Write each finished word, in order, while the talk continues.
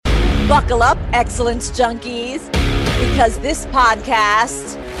Buckle up, excellence junkies, because this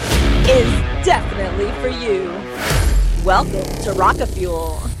podcast is definitely for you. Welcome to Rocket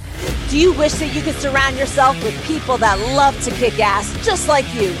Fuel. Do you wish that you could surround yourself with people that love to kick ass just like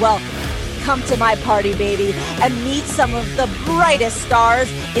you? Well, come to my party, baby, and meet some of the brightest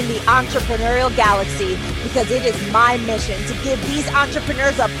stars in the entrepreneurial galaxy, because it is my mission to give these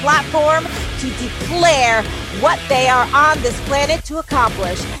entrepreneurs a platform to declare what they are on this planet to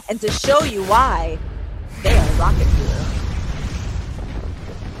accomplish and to show you why they are rocket fuel.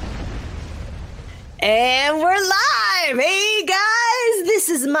 And we're live. Hey guys, this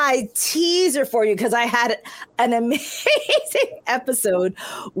is my teaser for you because I had an amazing episode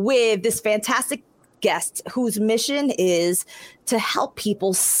with this fantastic guest whose mission is to help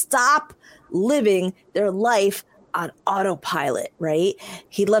people stop living their life on autopilot, right?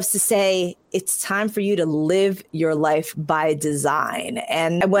 He loves to say it's time for you to live your life by design.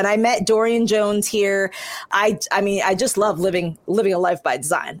 And when I met Dorian Jones here, I mean, I just love living a life by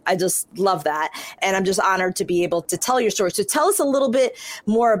design. I just love that. And I'm just honored to be able to tell your story. So tell us a little bit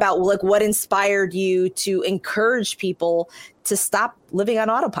more about like what inspired you to encourage people to stop living on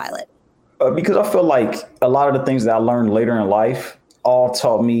autopilot. Because I feel like a lot of the things that I learned later in life all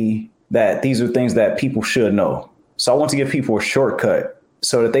taught me that these are things that people should know. So I want to give people a shortcut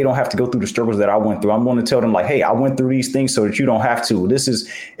so that they don't have to go through the struggles that I went through. I'm going to tell them like, hey, I went through these things so that you don't have to. This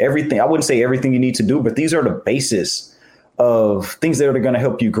is everything. I wouldn't say everything you need to do, but these are the basis of things that are going to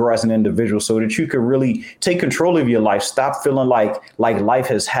help you grow as an individual so that you can really take control of your life. Stop feeling like life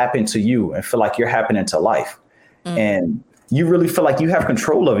has happened to you and feel like you're happening to life. And you really feel like you have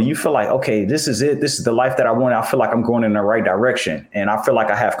control of it. You feel like, OK, this is it. This is the life that I want. I feel like I'm going in the right direction and I feel like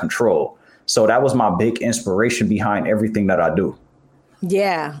I have control. So that was my big inspiration behind everything that I do.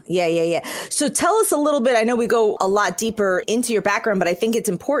 Yeah. So tell us a little bit. I know we go a lot deeper into your background, but I think it's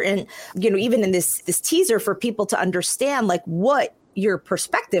important, even in this teaser for people to understand like what your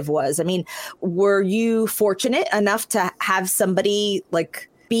perspective was. I mean, were you fortunate enough to have somebody like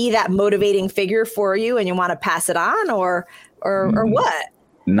be that motivating figure for you and you want to pass it on or what?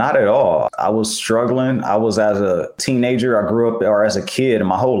 Not at all. I was struggling. I was as a teenager. I grew up, or as a kid, and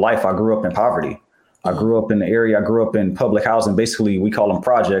my whole life, I grew up in poverty. I grew up in the area. I grew up in public housing. Basically, we call them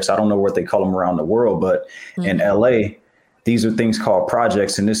projects. I don't know what they call them around the world, but in LA, these are things called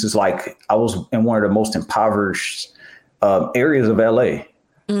projects. And this is like, I was in one of the most impoverished areas of LA.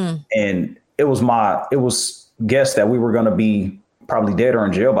 And it was guessed that we were going to be probably dead or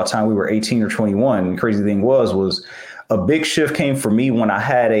in jail by the time we were 18 or 21. The crazy thing was a big shift came for me when I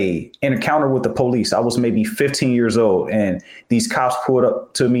had an encounter with the police. I was maybe 15 years old and these cops pulled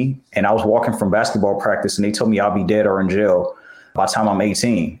up to me and I was walking from basketball practice and they told me I'll be dead or in jail by the time I'm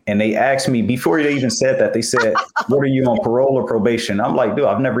 18. And they asked me before they even said that, they said, what are you on, parole or probation? I'm like, dude,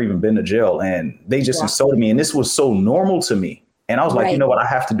 I've never even been to jail. And they just insulted me. And this was so normal to me. And I was like, you know what? I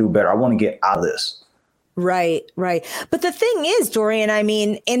have to do better. I want to get out of this. Right. But the thing is, Dorian, I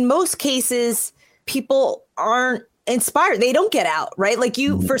mean, in most cases, people aren't inspired. They don't get out, right? Like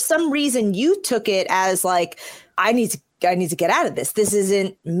you, for some reason, you took it as like, I need to get out of this. This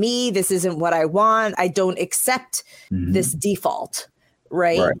isn't me. This isn't what I want. I don't accept this default,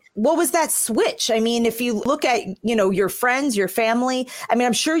 right? What was that switch? I mean, if you look at, your friends, your family, I mean,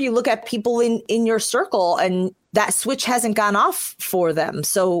 I'm sure you look at people in your circle and that switch hasn't gone off for them.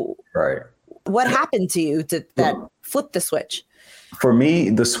 So what happened to you that flipped the switch? For me,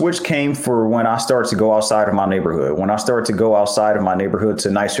 the switch came for when I started to go outside of my neighborhood. When I started to go outside of my neighborhood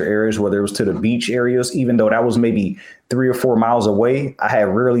to nicer areas, whether it was to the beach areas, even though that was maybe 3 or 4 miles away, I had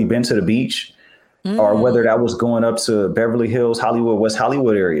rarely been to the beach, or whether that was going up to Beverly Hills, Hollywood, West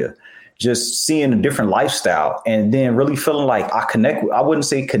Hollywood area, just seeing a different lifestyle and then really feeling like I wouldn't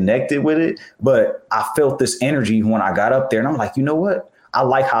say connected with it, but I felt this energy when I got up there and I'm like, you know what? I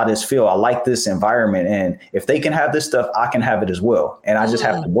like how this feels. I like this environment. And if they can have this stuff, I can have it as well. And I just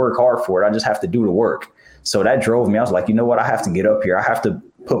have to work hard for it. I just have to do the work. So that drove me. I was like, you know what? I have to get up here. I have to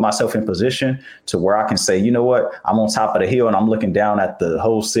put myself in position to where I can say, you know what? I'm on top of the hill and I'm looking down at the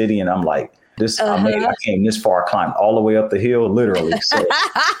whole city. And I'm like, I came this far, I climbed all the way up the hill, literally. So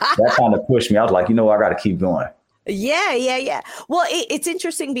that kind of pushed me. I was like, you know, I got to keep going. Yeah. Well, it's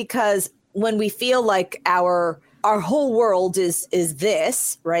interesting because when we feel like our whole world is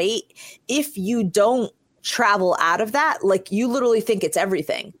this, right? If you don't travel out of that, like you literally think it's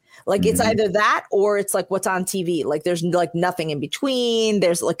everything. Like it's either that or it's like what's on TV. Like there's like nothing in between.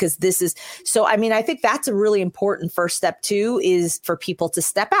 There's like, cause this is, so, I mean, I think that's a really important first step too, is for people to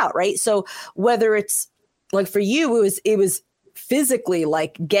step out. Right. So whether it's like for you, it was physically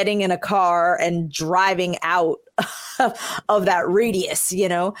like getting in a car and driving out of that radius,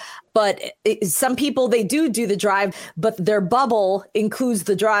 but some people, they do the drive, but their bubble includes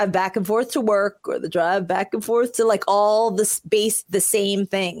the drive back and forth to work or the drive back and forth to like all the space, the same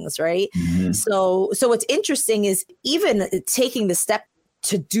things. Right. Mm-hmm. So what's interesting is even taking the step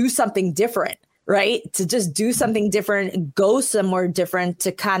to do something different, right? To just do something different, go somewhere different,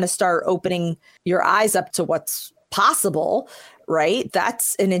 to kind of start opening your eyes up to what's possible, right?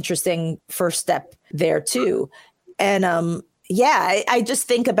 That's an interesting first step there too. And I just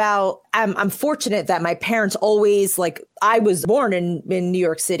think about, I'm fortunate that my parents always, like, I was born in New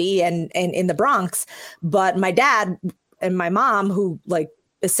York City and in the Bronx, but my dad and my mom, who like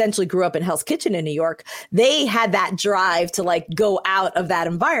essentially grew up in Hell's Kitchen in New York, they had that drive to like go out of that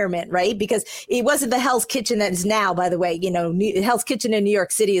environment, right? Because it wasn't the Hell's Kitchen that is now, by the way. Hell's Kitchen in New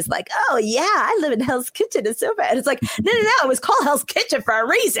York City is like, oh yeah, I live in Hell's Kitchen, it's so bad. It's like, no, it was called Hell's Kitchen for a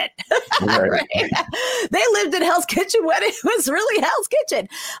reason. Right? They lived in Hell's Kitchen when it was really Hell's Kitchen.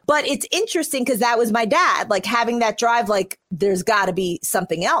 But it's interesting because that was my dad, like having that drive, like there's got to be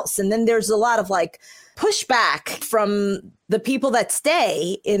something else. And then there's a lot of like pushback from the people that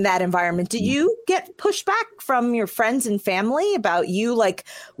stay in that environment. Did you get pushback from your friends and family about you like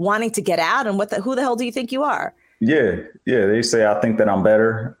wanting to get out, and who the hell do you think you are? Yeah. They say I think that I'm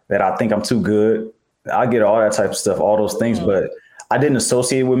better, that I think I'm too good. I get all that type of stuff, all those things, but I didn't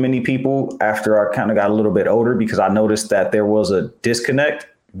associate with many people after I kind of got a little bit older, because I noticed that there was a disconnect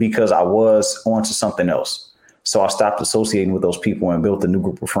because I was onto something else. So I stopped associating with those people and built a new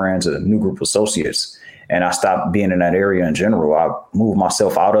group of friends, a new group of associates. And I stopped being in that area in general. I moved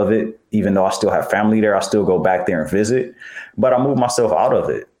myself out of it. Even though I still have family there, I still go back there and visit. But I moved myself out of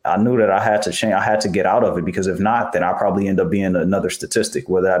it. I knew that I had to change. I had to get out of it, because if not, then I probably end up being another statistic,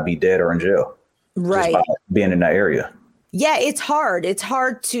 whether I be dead or in jail. Right. Just by being in that area. Yeah, it's hard. It's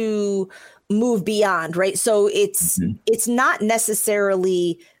hard to move beyond, right? So it's not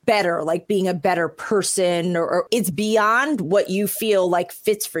necessarily better, like being a better person, or it's beyond what you feel like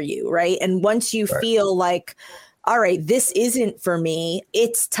fits for you, right? And once you feel like, all right, this isn't for me,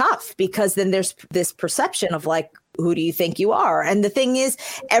 it's tough, because then there's this perception of like, who do you think you are? And the thing is,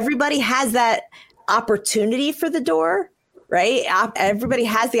 everybody has that opportunity for the door, right? Everybody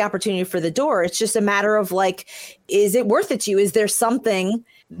has the opportunity for the door. It's just a matter of like, is it worth it to you? Is there something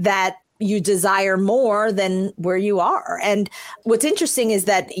that you desire more than where you are? And what's interesting is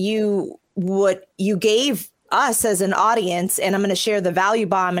that what you gave us as an audience, and I'm going to share the value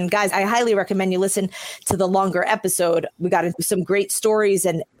bomb. And guys, I highly recommend you listen to the longer episode. We got into some great stories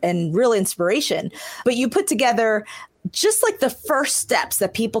and real inspiration, but you put together just like the first steps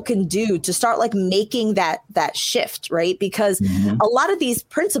that people can do to start like making that shift, right? Because a lot of these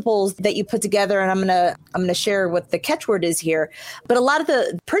principles that you put together, and I'm gonna share what the catchword is here, but a lot of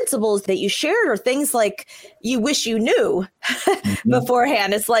the principles that you shared are things like you wish you knew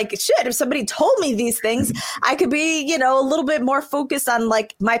beforehand. It's like, shit, if somebody told me these things, I could be, a little bit more focused on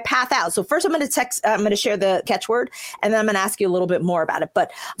like my path out. So first I'm going to share the catchword, and then I'm going to ask you a little bit more about it.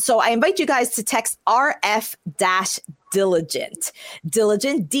 But so I invite you guys to text RF-Diligent,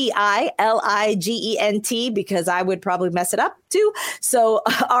 DILIGENT, because I would probably mess it up too. So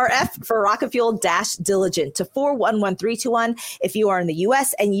RF for Rocket Fuel -Diligent to 411321 if you are in the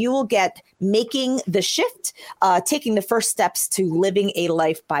US, and you will get Making the Shift, taking the first steps to living a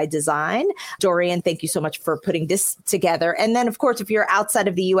life by design. Dorian, thank you so much for putting this together. And then, of course, if you're outside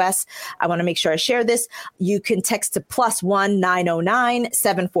of the US, I want to make sure I share this. You can text to +1 909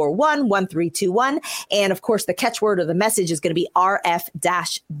 741 1321. And of course, the catchword or the message is going to be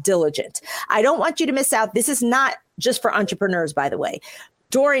RF-Diligent. I don't want you to miss out. This is not just for entrepreneurs, by the way.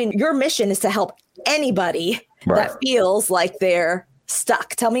 Dorian, your mission is to help anybody that feels like they're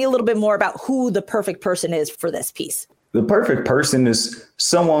stuck. Tell me a little bit more about who the perfect person is for this piece. The perfect person is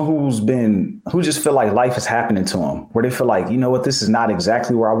someone who just feel like life is happening to them, where they feel like, you know what, this is not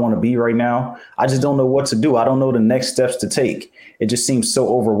exactly where I want to be right now. I just don't know what to do. I don't know the next steps to take. It just seems so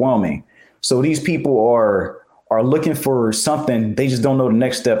overwhelming. So these people are looking for something. They just don't know the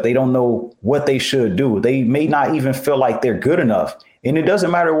next step. They don't know what they should do. They may not even feel like they're good enough. And it doesn't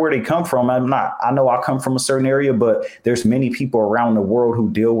matter where they come from. I know I come from a certain area, but there's many people around the world who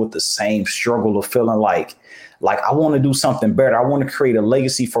deal with the same struggle of feeling like I want to do something better. I want to create a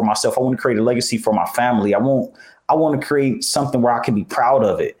legacy for myself. I want to create a legacy for my family. I want to create something where I can be proud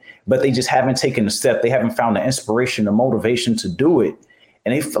of it, but they just haven't taken the step. They haven't found the inspiration, the motivation to do it.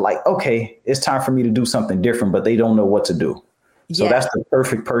 And they feel like, okay, it's time for me to do something different, but they don't know what to do. So that's the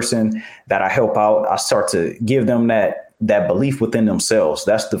perfect person that I help out. I start to give them that belief within themselves.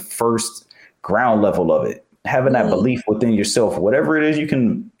 That's the first ground level of it. Having that belief within yourself, whatever it is you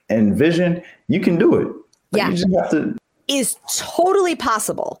can envision, you can do it. Like, you just have to. Is totally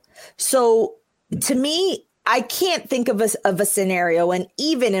possible. So to me, I can't think of a scenario, and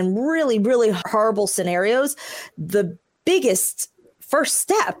even in really, really horrible scenarios, the biggest first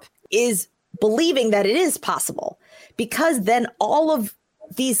step is believing that it is possible, because then all of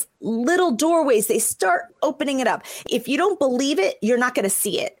these little doorways, they start opening it up. If you don't believe it, you're not going to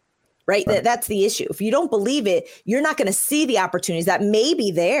see it, right? That's the issue. If you don't believe it, you're not going to see the opportunities that may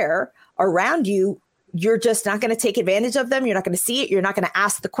be there around you. You're just not going to take advantage of them. You're not going to see it. You're not going to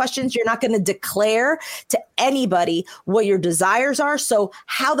ask the questions. You're not going to declare to anybody what your desires are. So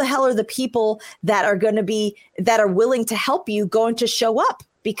how the hell are the people that are willing to help you going to show up?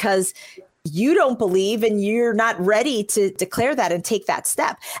 Because you don't believe and you're not ready to declare that and take that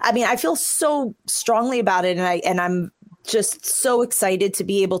step. I mean, I feel so strongly about it, and I'm just so excited to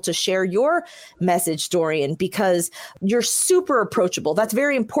be able to share your message, Dorian, because you're super approachable. That's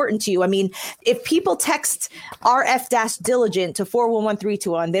very important to you. I mean, if people text RF-diligent to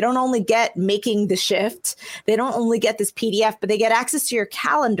 411321, they don't only get Making the Shift, they don't only get this PDF, but they get access to your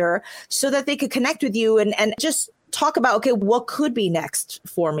calendar so that they could connect with you and just talk about, okay, what could be next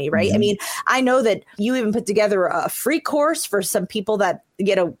for me, right? Mm-hmm. I mean, I know that you even put together a free course for some people that,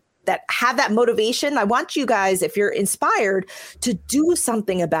 that have that motivation. I want you guys, if you're inspired, to do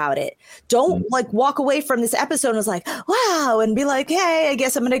something about it. Don't like walk away from this episode and was like, wow, and be like, hey, I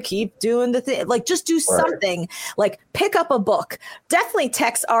guess I'm going to keep doing the thing. Like, just do something. Like, pick up a book. Definitely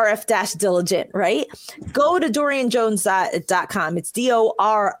text RF-diligent, right? Go to DorianJones.com. It's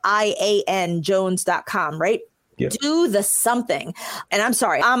DORIAN Jones.com, right? Yep. Do the something. And I'm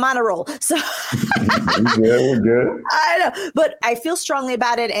sorry, I'm on a roll. So we're good. I know, but I feel strongly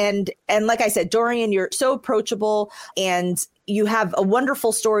about it. And like I said, Dorian, you're so approachable and you have a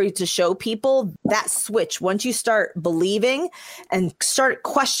wonderful story to show people. That switch, once you start believing and start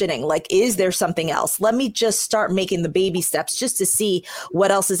questioning, like, is there something else? Let me just start making the baby steps just to see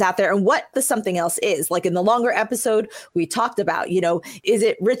what else is out there and what the something else is. Like in the longer episode, we talked about, is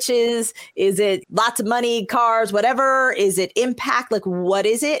it riches? Is it lots of money, cars, whatever? Is it impact? Like, what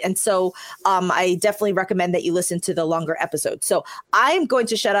is it? And so I definitely recommend that you listen to the longer episode. So I'm going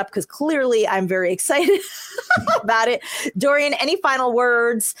to shut up because clearly I'm very excited about it. Dorian, any final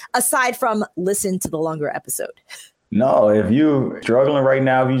words aside from listen to the longer episode? No, if you're struggling right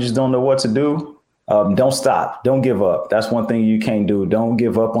now, if you just don't know what to do, don't stop. Don't give up. That's one thing you can't do. Don't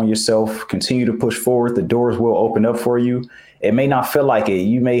give up on yourself. Continue to push forward. The doors will open up for you. It may not feel like it.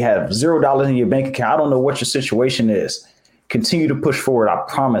 You may have $0 in your bank account. I don't know what your situation is. Continue to push forward. I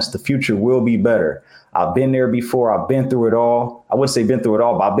promise the future will be better. I've been there before. I've been through it all. I wouldn't say been through it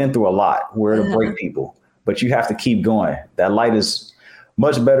all, but I've been through a lot where it'll break people. But you have to keep going. That light is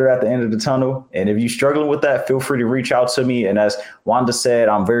much better at the end of the tunnel. And if you're struggling with that, feel free to reach out to me. And as Wanda said,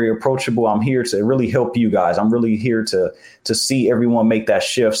 I'm very approachable. I'm here to really help you guys. I'm really here to see everyone make that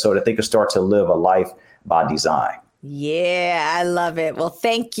shift so that they can start to live a life by design. Yeah, I love it. Well,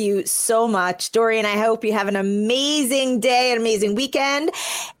 thank you so much, Dorian. I hope you have an amazing day, an amazing weekend.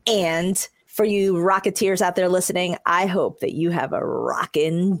 And for you Rocketeers out there listening, I hope that you have a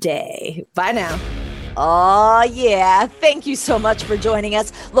rockin' day. Bye now. Oh, yeah. Thank you so much for joining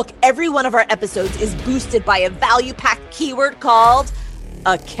us. Look, every one of our episodes is boosted by a value-packed keyword called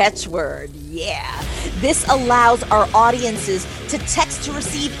a catchword. Yeah. This allows our audiences to text to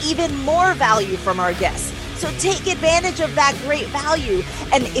receive even more value from our guests. So take advantage of that great value.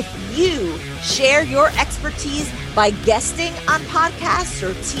 And if you share your expertise by guesting on podcasts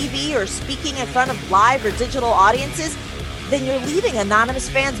or TV or speaking in front of live or digital audiences, then you're leaving anonymous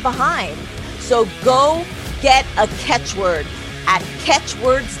fans behind. So go get a catchword at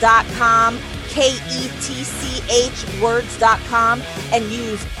catchwords.com, KETCH words.com, and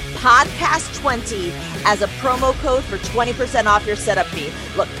use podcast20 as a promo code for 20% off your setup fee.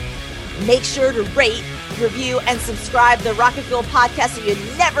 Look, make sure to rate, review, and subscribe to the Rocket Fuel podcast so you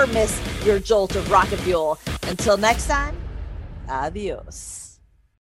never miss your jolt of rocket fuel. Until next time, adios.